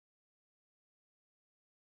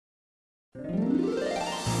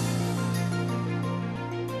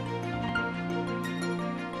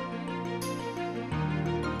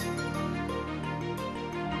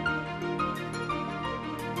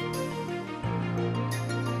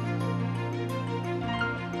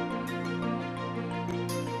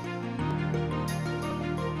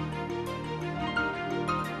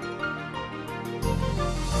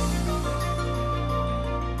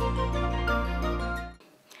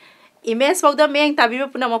Image Paodam eng tabiba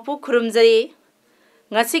punamapu khurumjari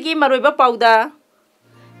ngasigi maroiba pauda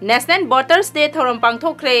National Voters Day thoram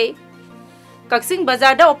pangthokre Kaksing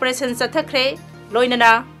Bazar da operation chathakre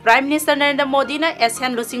loinana Prime Minister Narendra Modi na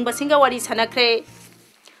SN lusing basinga wari sanakre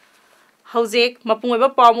Haujek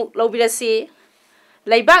mapungoiba pawmuk lobirasi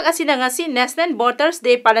Laibak asina ngasi National Voters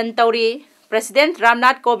Day palan tauri President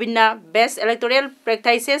Ramnath Kovind na Best Electoral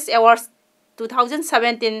Practices Awards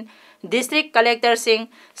 2017 District Collector Singh,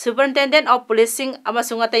 Superintendent of Police Singh,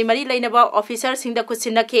 amasung atay mari lainaba officer sing da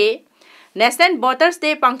kutsinake. National Voters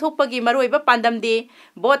Day pangthokpagi maruiba pandamdi,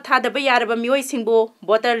 vote thadaba yaraba mioi singbo,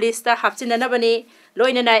 voter list ta hapsinanabani,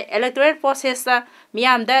 loinana electoral process ta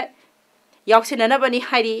miyamda yauksinanabani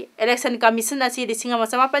hairi, election commission asi lisingama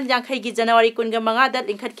samapan jangkhaigi January kunga mangada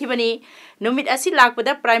lingkhatkibani, numit asi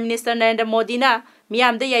lakpada Prime Minister Narendra Modi na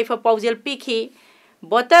miyamda yaifa paujel pikhi,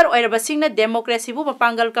 voter oirabasingna democracy bu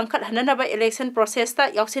mapangal kangkhat hananaba election process ta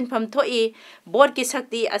yauksin pham thoi board ki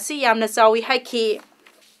sakti asi yamna chawi haiki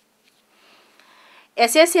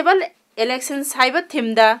accessible elections haiba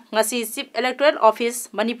thimda ngasi chief electoral office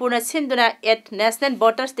manipur na sinduna at National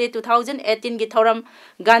Voters Day 2018 gi thoram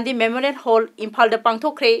Gandhi Memorial Hall Imphal da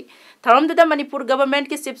pangthokre thoram da Manipur government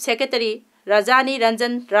ki chief secretary Rajani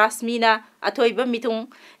Ranjan Rasmina Athoiba Mitung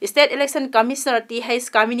State Election Commissioner T.H.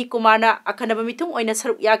 Kamini Kumarna Akhanaba Mitung oina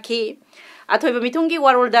sarup yaki Athoiba Mitungi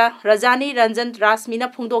warolda Rajani Ranjan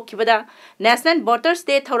Rasmina phungdokkibada National Voters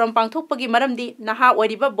Day thoram pangthokpagi maramdi naha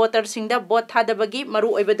oiriba voter singda vote thadabagi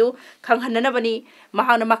maru oibadu khanghananabani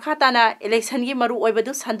mahana makhatana election gi maru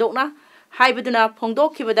oibadu sandokna haibaduna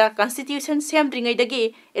phongdokkibada Constitution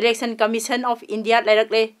semdringaidagi Election Commission of India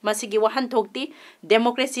lairakle masigi wahan thokti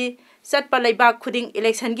democracy satpa laibak khuding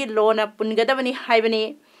election gi law na pungadabani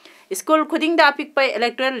haibani school khuding da apikpa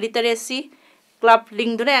electoral literacy club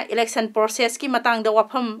lingduna election process ki matang da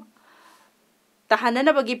wafam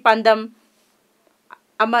tahanana bagi pandam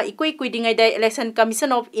ama ikoi kuidingai da Election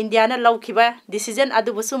Commission of India na laukhiba decision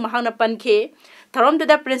adubusu mahangna pankhe tharom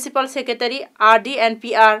da principal secretary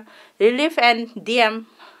RDNPR relief and DM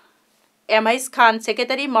MIS Khan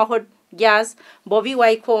secretary Mahud Gyas Bobby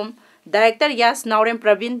Waikhom Director Yas Naurem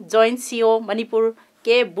Pravin Joint CEO Manipur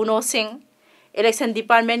K Buno Singh Election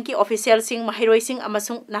Department ki official sing mahiroi sing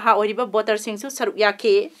amasung naha oriba voter sing su saruk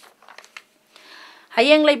yakhe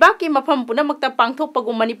Hayeng laibak ki mafam punamakta pangthok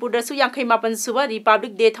pagum Manipur da su yangkhai mapan suba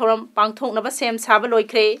Republic Day thoram pangthok naba sem saba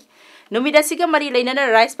loikhre numida siga mari leinana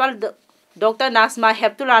Ricepal Dr. Nasma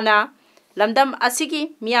Heptulana lamdam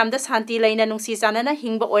asigi miyamda santi laina nungsi sanana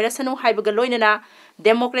hingba oirasanu haibaga loinana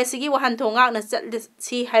democracy gi wahan thonga na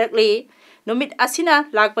si hairakle numit asina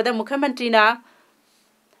lakpada mukhyamantri na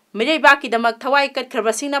mirei baki damak thawai kat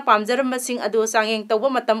kharbasingna pamjaram masing adu sangeng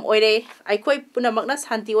tawba matam oire aikhoi punamakna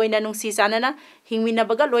santi oina nungsi sanana hingmina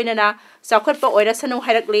baga loinana sakhotpa oirasanu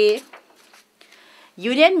hairakle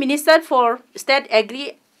Union Minister for State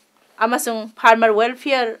Agri amasung Farmer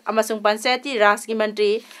Welfare amasung Panchayati Raj gi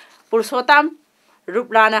mantri Purushottam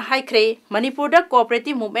Ruplana haikre Manipur da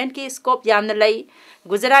cooperative movement ki scope yamna lai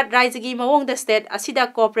Gujarat Rajya gi mawong da state asida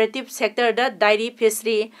cooperative sector da dairy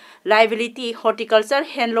fishery liability horticulture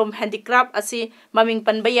handloom handicraft asi maming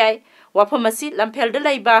panbayai wafam asi lamphel da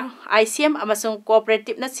laiba ICM amasung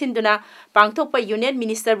cooperative na sinduna pangthokpa Union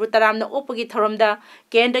Minister Butaram na opagi thoram da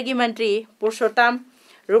Kendra gi mantri Purushottam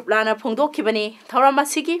Ruplana phongdokkibani thoram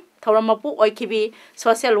asigi thoram mapu oikhibi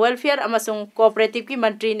social welfare amasung cooperative ki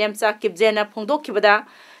mantri Nemcha Kipjena phongdokkibada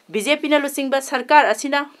BJP na lusingba sarkar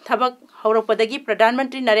asina thabak haurakpadagi Pradhan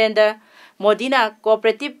Mantri Narendra Modi na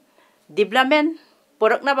cooperative development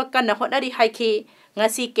porakna bakkan na honari haiki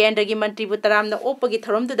ngasi Kendra gi mantri Butaram na opagi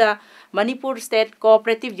tharomduda Manipur State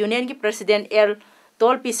Cooperative Union ki President L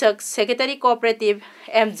Tol Pisak Secretary Cooperative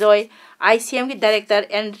M Joy ICM ki Director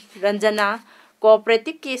N Ranjana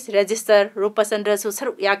Cooperative ki Register Rupachandra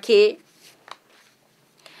Susar Yakhe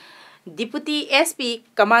Deputy SP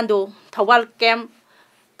Commando Thawal Camp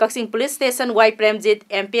Kaksing Police Station Y Premjit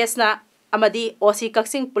MPS na amadi OC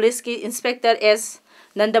Kaksing Police ki Inspector S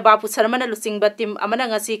Nandabapu Sharma na lusingba team amana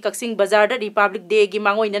ngasi Kaksing Bazar da Republic Day gi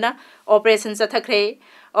mangoina na operation sathakre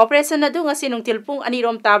operation adu ngasi nungthilpung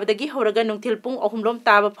anirom tabadagi horaga nungthilpung ohumlom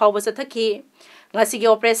taba phawba sathaki ngasi gi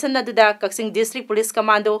operation aduda Kaksing District Police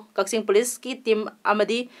Commando, Kaksing Police ki team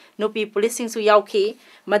amadi nupi police sing su yauki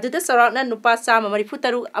maduda sarakna nupa sama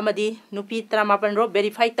marifutaru amadi nupi tramapan ro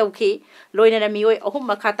verify tauki loina na mioi ahum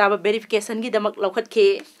makata ba verification gi damak lokhat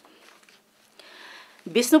ke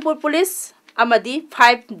Bisnupur Police amadi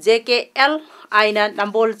 5 JKL aina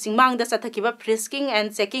nambol singmang da sathakiba frisking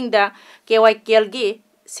and checking da KYKL gi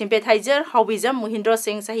sympathizer Hobizam Muhindro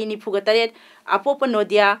Singh Sahini Pugataret Apopa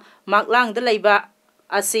Nodia Maklang da Laiba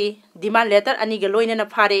asi demand letter ani ga loina na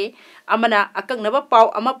phare amana akaknaba paw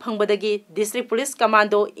ama phangbadagi District Police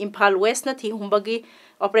Commando Imphal West na thi humbagi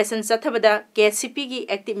operation sathabada KCP gi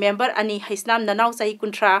active member ani Haisnam Nanau Sahi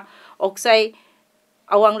Kuntra Oksai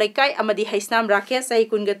Awang Laikai amadi Haisnam Rakesh Sahi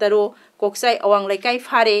Kungataro Koksai Awang Laikai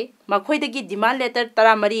phare makhoidagi demand letter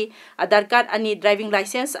taramari Aadhaar card ani driving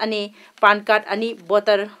license ani PAN card ani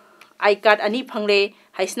voter I card ani phangle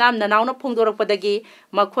Haisnam Nanau na phongdorakpadagi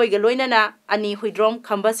makhoi ga loinana ani huidrom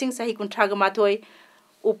khambasing Sahi Kuntraga mathoi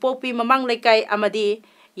upopi mamang Laikai amadi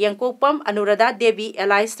Yangkopam Anuradha Devi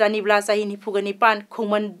Elias Ranibla Sahi Nipugani Pan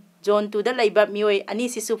Khongman Zone to the Laiba Mioi ani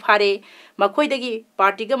sisu phare makhoidagi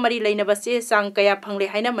party ga mari lainaba se sang kaya phangle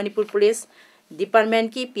haina Manipur Police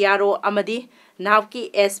Department ki PRO amadi Nav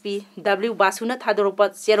ki SP W Basuna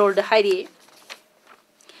Thadoropa shareholder hairi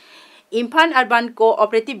Imphal Urban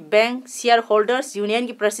Cooperative Bank Shareholders Union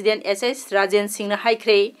ki President SS Rajen Singh na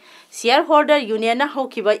haikre Shareholder Union na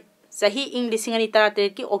hokiba sahi ing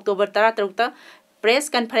 2013 ki October 13 ta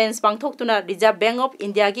press conference pangthoktuna Reserve Bank of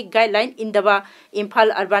India ki guideline indaba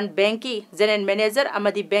Imphal Urban Bank ki general manager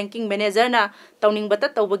amadi banking manager na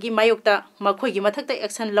tawningbata tawbagi mayokta makhoi gi mathakta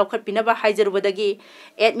action lawkhat pinaba haijarubadagi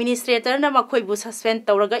administrator na makhoi bu suspend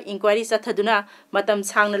tawraga inquiry chathaduna matam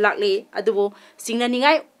sangna lakli adubu singna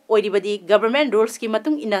ningai oiribadi government rules ki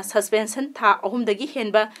matung ina suspension tha ahumdagi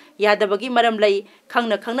henba yadabagi maram lai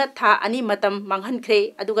khangna tha ani matam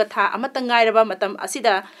manghankhre aduga tha amata ngairaba matam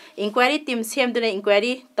asida inquiry team semduna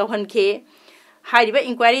inquiry tawhankhe hairiba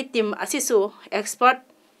inquiry team asisu expert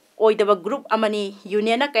oidaba group amani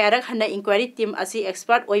union na kayarak hanna inquiry team asi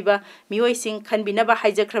expert oiba mioi sing khanbinaba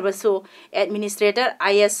haijakhrabasu administrator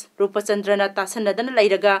IS Rupachandrana tasanadana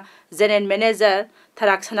lairaga general manager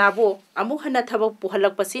Tharak Sanabu amu hanna thabak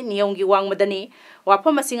puhalakpasi niyonggi wangmadani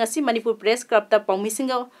wafam asing asi Manipur Press Club ta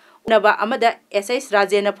pawmisinga unaba amada SS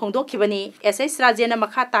Rajena phongdokhibani SS Rajena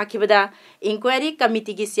makha takhibada inquiry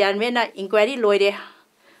committee gi chairman na inquiry loire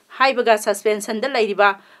haibaga suspension da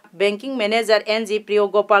lairiba banking manager NG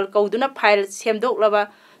Priyo Gopal Kauduna file semdoklaba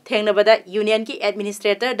thengnabada union ki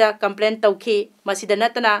administrator da complaint tawki masida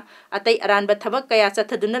natana atai aranba thabak kaya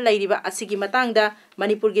chathaduna lairiba asigi matangda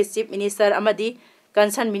Manipur gi chief minister amadi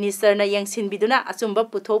concerned minister na yangsin biduna achumba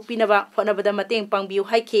puthok pinaba honabada mateng pangbiu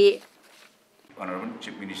haikhe honorable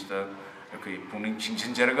chief minister akoi puning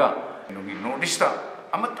chingchinjaraga nogi notice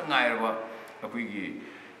amata ngairwa akoi gi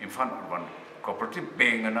Imphal Urban Cooperative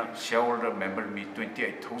Bank na shareholder member mi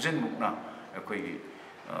 28,000 mukna akoi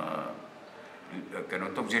kano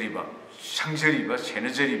tokjeriba sangjeriba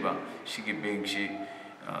senajeriba sigi bank si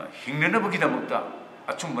hingnana bagidamukta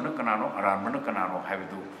achumbana kanano aranmana kanano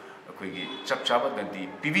haibidu akoi gi chapchaba gandi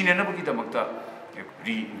pibinana bagidamukta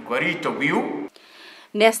re-inquiry tobiu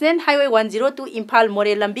National Highway 102 Imphal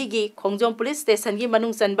More Lambi gi Khongjom Police Station gi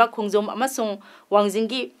manung chanba Khongjom amasung Wangjing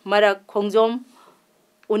gi marak Khongjom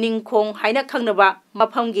uning khong haina khangnaba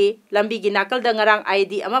mafam gi lambi gi nakal da ngarang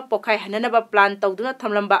ID ama pokhai hananaba plan tawduna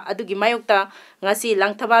thamlamba adugi mayokta ngasi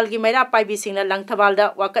langthabal gi maira paibi singna langthabal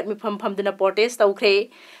da wakat mifam famduna protest tawkhre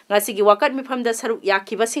ngasi gi wakat mifam da saruk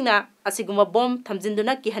yakhiba singna asiguma bom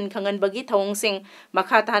thamjinduna kihan khangan bagi thawong sing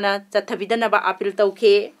makha thana chathabidana ba appeal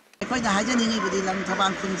tawkhe ꯑꯩꯈꯣꯏꯅ ꯍꯥꯏꯖꯅꯤꯡꯉꯤꯕꯗꯤ ꯂꯝ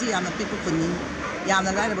ꯊꯕꯥꯜ ꯈꯨꯟꯁꯤ ꯌꯥꯝꯅ ꯄꯤꯛꯄ ꯈꯨꯟꯅꯤ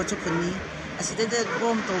ꯌꯥꯝꯅ ꯂꯥꯏꯔꯕꯁꯨ ꯈꯨꯟꯅꯤ ꯑꯁꯤꯗꯩꯗ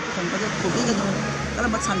bomb ꯊꯝꯕꯗ ꯄꯨꯕꯤꯒꯅꯨ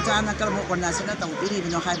ꯀꯔꯝꯕ ꯁꯪꯆꯥꯅ ꯀꯔꯝꯕ ꯑꯣꯔꯒꯅꯥꯏꯖꯦꯁꯟꯅ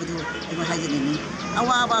ꯇꯧꯕꯤꯔꯤꯕꯅꯣ ꯍꯥꯏꯕꯗꯨ ꯑꯩꯈꯣꯏ ꯍꯥꯏꯖꯅꯤꯡꯉꯤ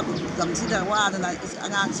ꯑꯋꯥꯕ ꯂꯝꯁꯤꯗ ꯋꯥꯗꯅ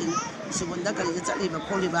ꯑꯉꯥꯡꯁꯤꯡ ꯁ꯭ꯀꯨꯜꯗ ꯀꯔꯤꯗ ꯆꯠꯂꯤꯕ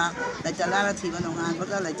ꯈꯣꯠꯂꯤꯕ ꯂꯩꯇ ꯂꯥꯏꯔ ꯊꯤꯕ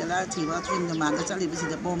ꯅꯣꯡꯉꯥꯟꯕꯒ ꯂꯩꯇ ꯂꯥꯏꯔ ꯊꯤꯕ ꯇ꯭ꯔꯦꯟꯗ ꯃꯥꯟꯗ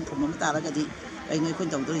ꯆꯠꯂꯤꯕꯁꯤꯗ ꯕꯣꯝ ꯊꯝꯕ ꯇꯥꯔꯒꯗꯤ ꯀꯩꯅꯣ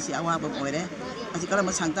ꯑꯩꯈꯣꯏꯅ ꯇꯧꯗꯣꯔꯤꯁꯤ ꯑꯋꯥꯕ ꯑꯣꯏꯔꯦ ꯃꯁꯤ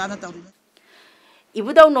ꯀꯔꯝꯕ ꯁꯪꯆꯥꯅ ꯇꯧꯔꯤꯕ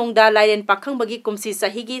Ibudau nongda lairen pakhang-bagi kumsi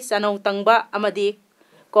sahigi sanong tangba amadi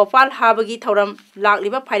Kopal habagi thauram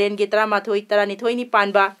lakliba phairen gi 13 ni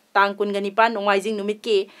panba tang kungani pan nongaijing numit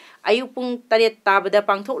ki ayupung taret tabada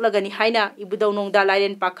pangthoklagani haina Ibudau nongda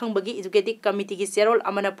lairen pakhang-bagi executive committee gi serol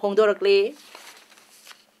amana phongdorakle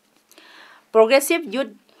Progressive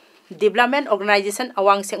Youth Development Organization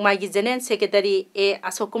awang Sekmai gi general secretary A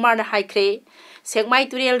Ashok Kumar na haikre Sekmai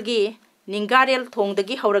Turel gi Ningarel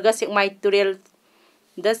thongdagi hauraga Sekmai Turel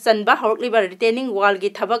da sanba horokliba retaining wall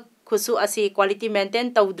gi thabak khusu asi quality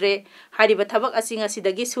maintain tawdre hariba thabak asi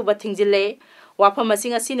ngasidagi suba thingjile वाफम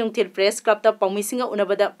using असि नुंगथिल press club ता पौमिसिंग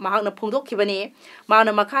उनबदा महाकना फोंदोखिबने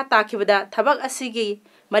माना मखा ताखिबदा थबक असिगी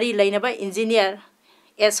मरी लैनबा engineer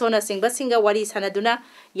एसोना सिंगबसिंग वारी सानदुना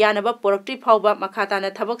यानबा पोरक्ट्री फाउबा मखाताना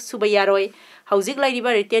थबक सुबा यारोय हौजिक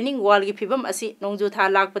लाइरिबा retaining वाल गी फिबम असि नोंजु था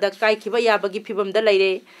लाकपदा काइखिबा याबगी फिबम द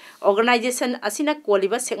लैरे ऑर्गेनाइजेशन असिना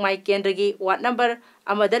कोलिबा सेकमाई केंद्र गी वार्ड नंबर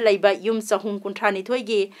अमदा लैबा युम चहुम कुंथ्रानिथोय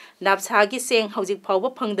गी नापसागी सेंग हौजिक फाउबा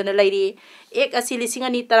फंगदना लैरे एक असि लिसिंग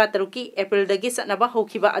अनि 13 की अप्रैल दगी सनबा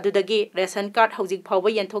हौखिबा अदुदगी रेशन कार्ड हौजिक फाउबा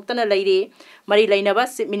यंथोक्तना लैरे मरी लैनबा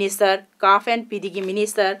chief minister calf and PD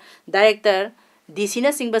minister director DC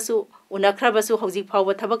सिंबसु उनख्रबसु हौजिक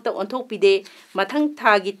फाउबा थबक ता ओंथोकपिदे मथंग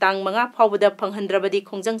थागी तांग मंगा फाउबदा फंगहनद्रबदी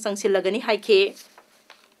खोंजंग संगसिलगनी हाइखे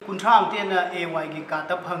कुंथ्रा अंतेना एवाई गी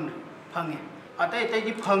काता फंगे अतै तै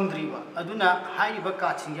गी फंगद्रीबा अदुना हाइरिबा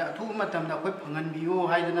काचिंग अथु मतमदा कोइ फंगनबियो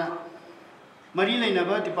हाइदना मरी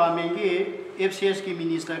लैनबा डिपार्टमेंट गी एफसीएस की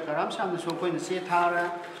मिनिस्टर कराम सामना सो कोइन से थारा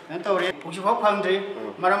न तौरे पुजिफा फंगद्री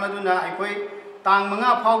मरम अदुना अखोइ तांग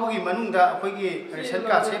मंगा फाउबगी मनुंगदा अखोइगी रेशन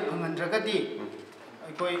कार्ड से फंगनद्रगदी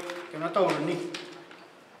अखोइ केनो तौरनी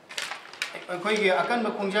अखोइगी अकन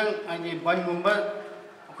खोंजंग आनि बनगुंबा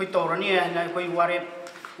अखोइ तौरनी हाइना अखोइ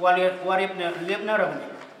वारेप ने लेपनारबनी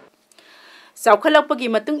चौखलपगी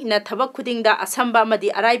मतुंग इना थबक खुदिंगदा असंबा मदि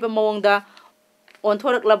अराइबा मवंगदा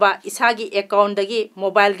ओंथोरकलबा इसागी अकाउंट दगी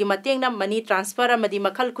मोबाइल की मतेंगना मनी ट्रांसफर अमदि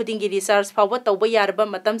मखल खुदिंगी रिचार्ज फाउबा तौबा यारबा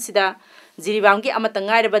मतमसिदा जिरिबाम की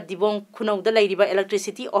अमतंगाइरबा दिबोंग खुनौदा लैरिबा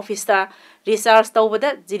इलेक्ट्रिसिटी ऑफिस ता रिचार्ज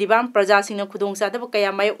तौबदा जिरिबाम प्रजासिंगना खुदोंसादबा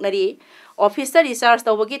कया मायोकनरी ऑफिस ता रिचार्ज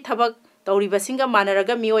तौबगी थबक तौरिबसिंगा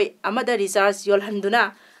मानरगा मियोय अमदा रिचार्ज योलहंदुना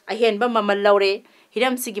अहेनबा ममल लौरे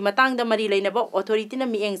हिरमसिगी मतंगदा मरी लैनबा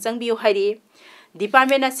ऑथोरिटीना मिएंग चंगबियो हाइरि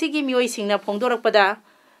डिपार्टमेंट असिगी मियोय सिंगना फोंदोरकपदा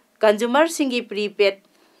कंज्यूमर सिंगी प्रीपेड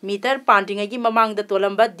मीटर पांड्रिंग की ममांग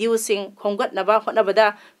तोलंबा ड्यू सिंग खोंगटनबा होटनबदा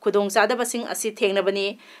खुदोंग चादबसिंग असि थेंगनबनी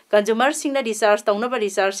कंज्यूमर सिंगना रिचार्ज तौनबा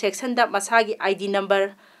रिचार्ज सेक्शन दा मसागी आईडी नंबर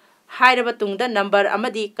हाइरबा तुंगदा नंबर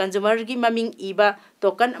अमदी कंज्यूमर की ममिंग इबा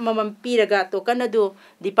टोकन अममम पीरगा टोकन अदु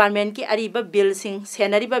डिपार्टमेंट की अरिबा बिल सिंग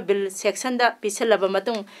सेनरिबा बिल सेक्शन दा पिसलबा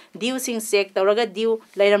मतुंग ड्यू सिंग चेक तौरगा ड्यू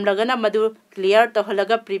लैरमलगना मदु क्लियर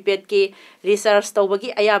तौहलगा प्रीपेड की रिचार्ज तौबगी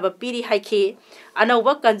अयाबा पीरी हाइखि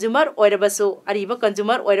अनौबा कंज्यूमर ओइरबसु अरिबा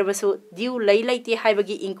कंज्यूमर ओइरबसु ड्यू लैते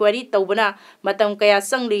हाइबगी इंक्वायरी तौबना मतम कया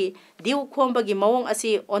संगली ड्यू खोंबगी मवोंग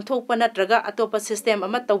असि ओंथोकपा नत्रगा अतोपा सिस्टम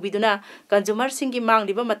अमा तौबिदुना कंज्यूमर सिंगी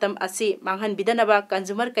मांगलिबा मतम असि मांगहनबिदनबा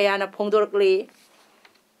कंज्यूमर कयाना फोंदोरकले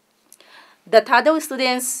द थादो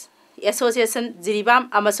students association Jiribam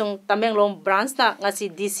अमसुंग Tamenglong branch ना ngasi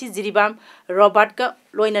डीसी जिरिबाम रॉबर्ट का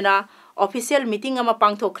लोइनना ऑफिशियल मीटिंग अमा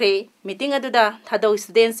पांगथोखरे मीटिंग अदुदा थादो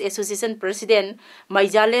students association president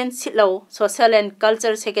मैजालेन सिटलो social and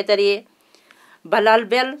culture secretary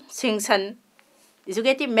बलालबेल सिंगसन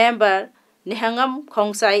educative member नेहंगम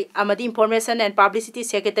Khongsai अमदी information and publicity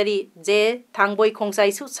secretary जे थांगबोई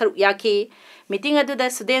खोंगसाई सु सरुक याखि मीटिंग अदुदा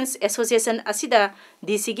स्टूडेंट्स एसोसिएशन असिदा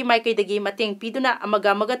डीसी की माइकैदगी मतेंग पिदुना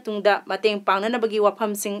अमगा मगा तुंगदा मतेंग पांगननबगी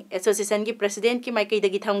वाफमसिंग एसोसिएशन की प्रेसिडेंट की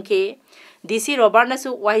माइकैदगी थमखे डीसी रोबर्ट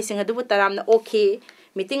नसु वाहिसिंग अदुबु तरामना ओखे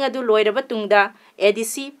मीटिंग अदु लोइरबा तुंगदा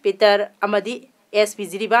ADC Peter अमदी SP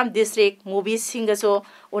Jiribam district movie सिंगसो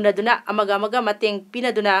उनदुना अमगा मगा मतेंग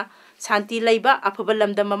पिनदुना शांति लैबा अफबा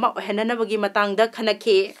लमदम अमा ओहेननबगी मतंगदा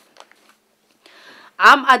खनखे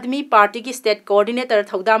आम आदमी पार्टी की स्टेट कोऑर्डिनेटर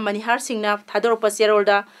थौदाम मनिहार सिंहना थादोरपा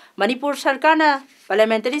चेरोलदा मणिपुर सरकारना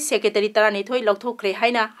parliamentary secretary तरानिथोय लौथोखरे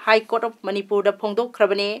हाइना high court of Manipur दा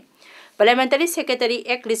फोंदोखरबने पार्लियामेंटरी सेक्रेटरी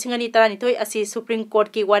एक्ट लिसिंगनी तरानिथोय असि सुप्रीम कोर्ट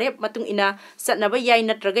की वारेप मतुंग इना सत्नबा याय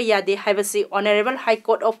नत्रगा यादे हाइबसी ऑनरेबल हाई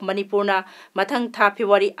कोर्ट ऑफ मणिपुरना मथंग था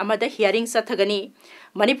फेब्रुआरी अमदा हियरिंग सथगनी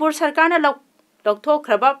मणिपुर सरकारना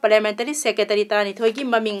लौथोखरबा पार्लियामेंटरी सेक्रेटरी तरानिथोय की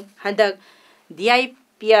ममिंग हंदक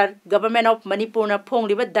DIPR government of Manipur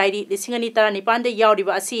फोंगलिबा diary लिसिंगनी तरानिपान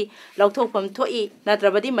यावरिबा असि लौथोकफम थोई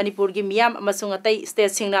नत्रबदी मणिपुर की मियाम अमसुंग अतै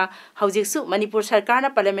स्टेट सिंगना हौजिकसु मणिपुर सरकारना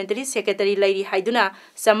पार्लियामेंटरी सेक्रेटरी लैरी हाइदुना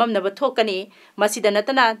सममनब थोकनी मसिदा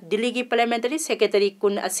नतना दिल्ली की पार्लियामेंटरी सेक्रेटरी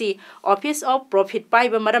कुन असि ऑफिस ऑफ प्रॉफिट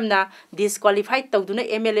पाइबा मरमना डिस्क्वालिफाइड तौदुना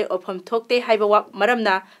MLA ऑफम थोकते हाइबा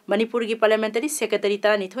मरमना मणिपुर की पार्लियामेंटरी सेक्रेटरी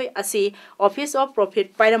तरानिथोय असि office of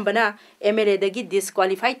profit पाइरमबना MLA दगी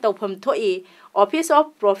disqualified तौफम थोई ऑफिस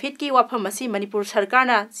ऑफ प्रॉफिट की वाफम असी मणिपुर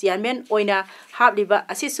सरकारना chairman ओइना हाबलिबा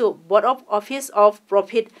असिसु board of office of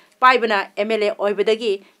profit पाइबना MLA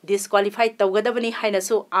ओइबदगी disqualified तौगदबनी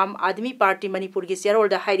हाइनसु आम आदमी पार्टी मणिपुर की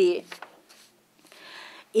चेरोलदा हाइरि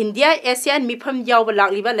इंडिया एशियन मिफम याव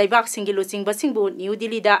लाकलिबा लैबाक सिंगी लुचिंगबसिंगबु न्यू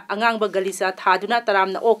दिल्ली दा अंगांगबा गलिसा थादुना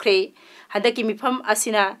तरामना ओखरे हदकी मिफम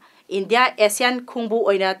असिना India ASEAN khungbu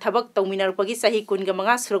oina thabak tawminarpagi sahi kunga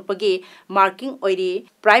manga surukpagi marking oiri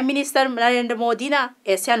Prime Minister Narendra Modi na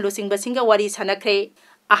ASEAN lusingbasinga wari sanakre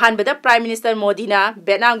ahanbada Prime Minister Modi na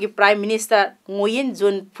Vietnam gi Prime Minister Nguyen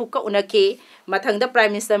Jun Phuc ka unake mathangda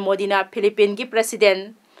Prime Minister Modi na Philippines gi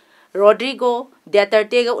President Rodrigo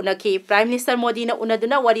Duterte ga unaki Prime Minister Modi na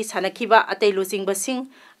unaduna wari sanakhiba atay lusingbasing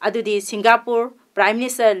adudi Singapore Prime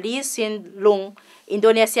Minister Lee Hsien Loong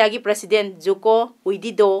Indonesia gi President Joko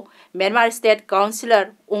Widodo Myanmar State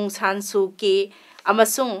Councillor Aung San Suu Kyi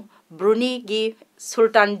amasung Brunei gi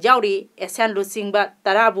Sultan Jauri ASEAN lusingba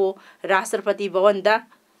tarabu Rashtrapati Bhavan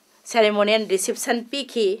ceremonial reception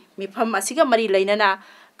piki mifam asiga mari lainana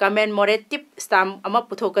commemorative stamp ama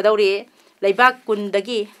puthokadauri leibak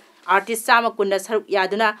kundagi artist sama kunda saruk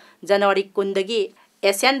yaduna January kundagi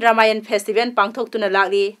ASEAN Ramayan Festival pangthoktuna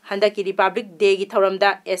lagli handaki Republic Day gi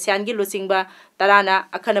thoramda ASEAN gi lusingba tarana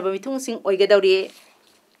akhanaba mithung sing oigadauri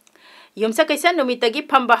Yumsa kaisa numitagi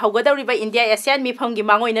phamba haugadawri ba India ASEAN mifam gi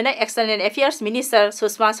mangoinana External Affairs Minister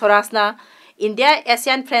Sushma Swarajna India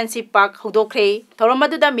ASEAN Friendship Park hodokre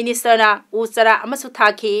thoramaduda minister na uchara amasu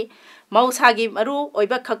thaki mausagi maru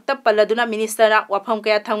oiba khakta paladuna minister na wafam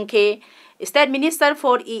kaya thamke State Minister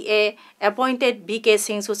for EA appointed BK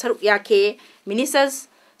Singh Susar Yake Ministers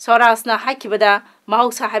Swarajna haikibada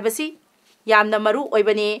mahausa haibasi yamna maru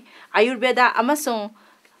oibani Ayurveda amasung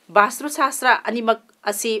Bastru Sastra animak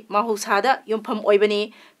asi mahausada yumpham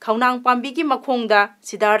oibani khaunang pambigi makhongda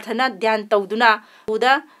Siddharthana dhyan tawduna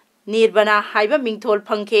uda Nirbana haiba mingthol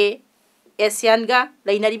phangke ASEAN ga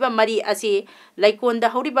lainariba mari asi laikonda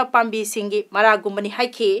horiba pambi singi maragumbani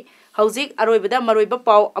haiki haujik aroibada maroiba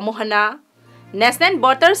pau amuhana National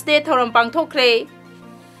Voters Day thoram pangthokre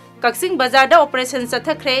Kaksing Bazar da operation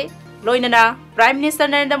chathakre loinana Prime Minister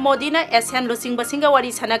Narendra Modi na ASEAN lusingbasinga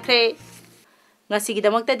wari sanakre ngasi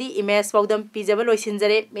gidamakta di image Paodam pijaba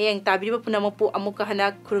loisinjare meyang tabiriba punamapu amuka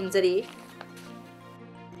hana khurumjari